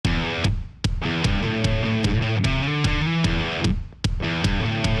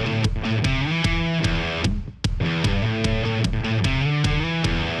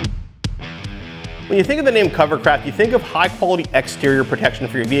you think of the name Covercraft, you think of high quality exterior protection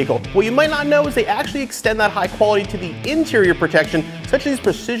for your vehicle. What you might not know is they actually extend that high quality to the interior protection, such as these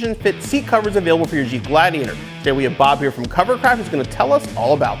precision fit seat covers available for your Jeep Gladiator. Today we have Bob here from Covercraft who's going to tell us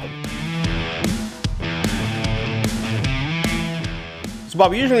all about them. So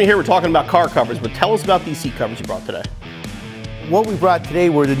Bob, usually when you hear we're talking about car covers, but tell us about these seat covers you brought today. What we brought today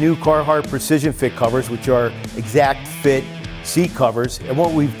were the new Carhartt precision fit covers, which are exact fit seat covers. And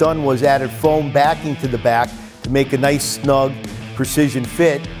what we've done was added foam backing to the back to make a nice snug precision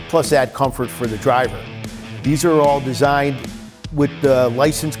fit, plus add comfort for the driver. These are all designed with the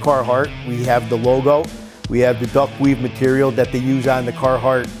licensed Carhartt. We have the logo. We have the duck weave material that they use on the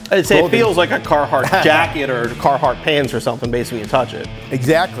Carhartt. I'd say clothing. It feels like a Carhartt jacket or Carhartt pants or something based when you touch it.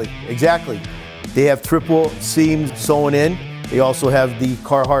 Exactly. They have triple seams sewn in. They also have the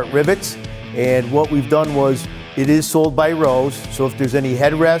Carhartt rivets. And what we've done was, it is sold by rows, so if there's any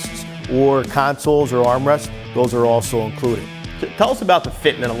headrests or consoles or armrests, those are also included. Tell us about the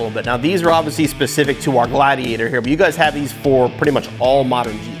fitment a little bit. Now these are obviously specific to our Gladiator here, but you guys have these for pretty much all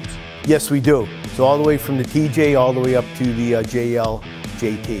modern Jeeps. Yes, we do. So all the way from the TJ all the way up to the JL,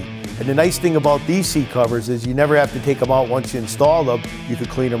 JT. And the nice thing about these seat covers is you never have to take them out once you install them. You can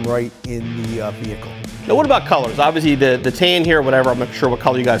clean them right in the vehicle. Now what about colors? Obviously the tan here, whatever, I'm not sure what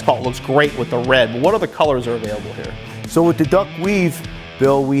color you guys call it, looks great with the red, but what other colors are available here? So with the duck weave,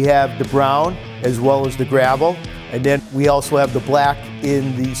 Bill, we have the brown as well as the gravel, and then we also have the black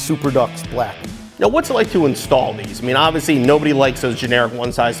in the Super Ducks black. Now what's it like to install these? I mean, obviously nobody likes those generic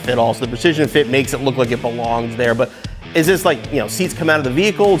one-size-fit-all, so the precision fit makes it look like it belongs there, but is this like, seats come out of the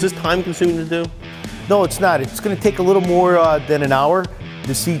vehicle? Is this time-consuming to do? No, it's not. It's going to take a little more than an hour.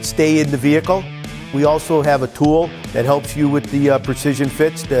 The seats stay in the vehicle. We also have a tool that helps you with the precision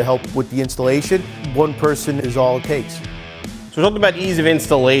fits to help with the installation. One person is all it takes. So talking about ease of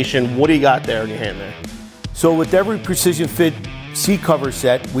installation, what do you got there in your hand there? So with every precision fit seat cover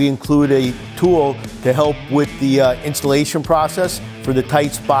set, we include a tool to help with the installation process for the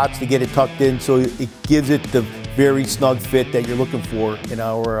tight spots to get it tucked in, so it gives it the very snug fit that you're looking for in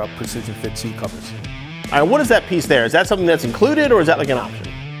our precision fit seat covers. All right, what is that piece there? Is that something that's included or is that like an option?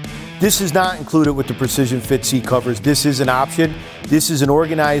 This is not included with the precision fit seat covers. This is an option. This is an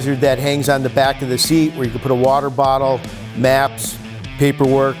organizer that hangs on the back of the seat where you can put a water bottle, maps,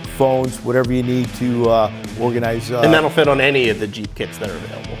 paperwork, phones, whatever you need to organize. And that'll fit on any of the Jeep kits that are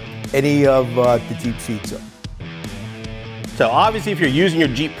available? Any of the Jeep seats. So obviously if you're using your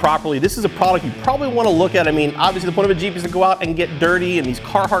Jeep properly, this is a product you probably want to look at. I mean, obviously the point of a Jeep is to go out and get dirty, and these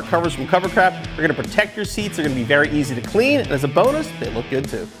Carhartt covers from Covercraft are going to protect your seats. They're going to be very easy to clean, and as a bonus, they look good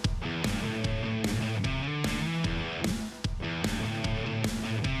too.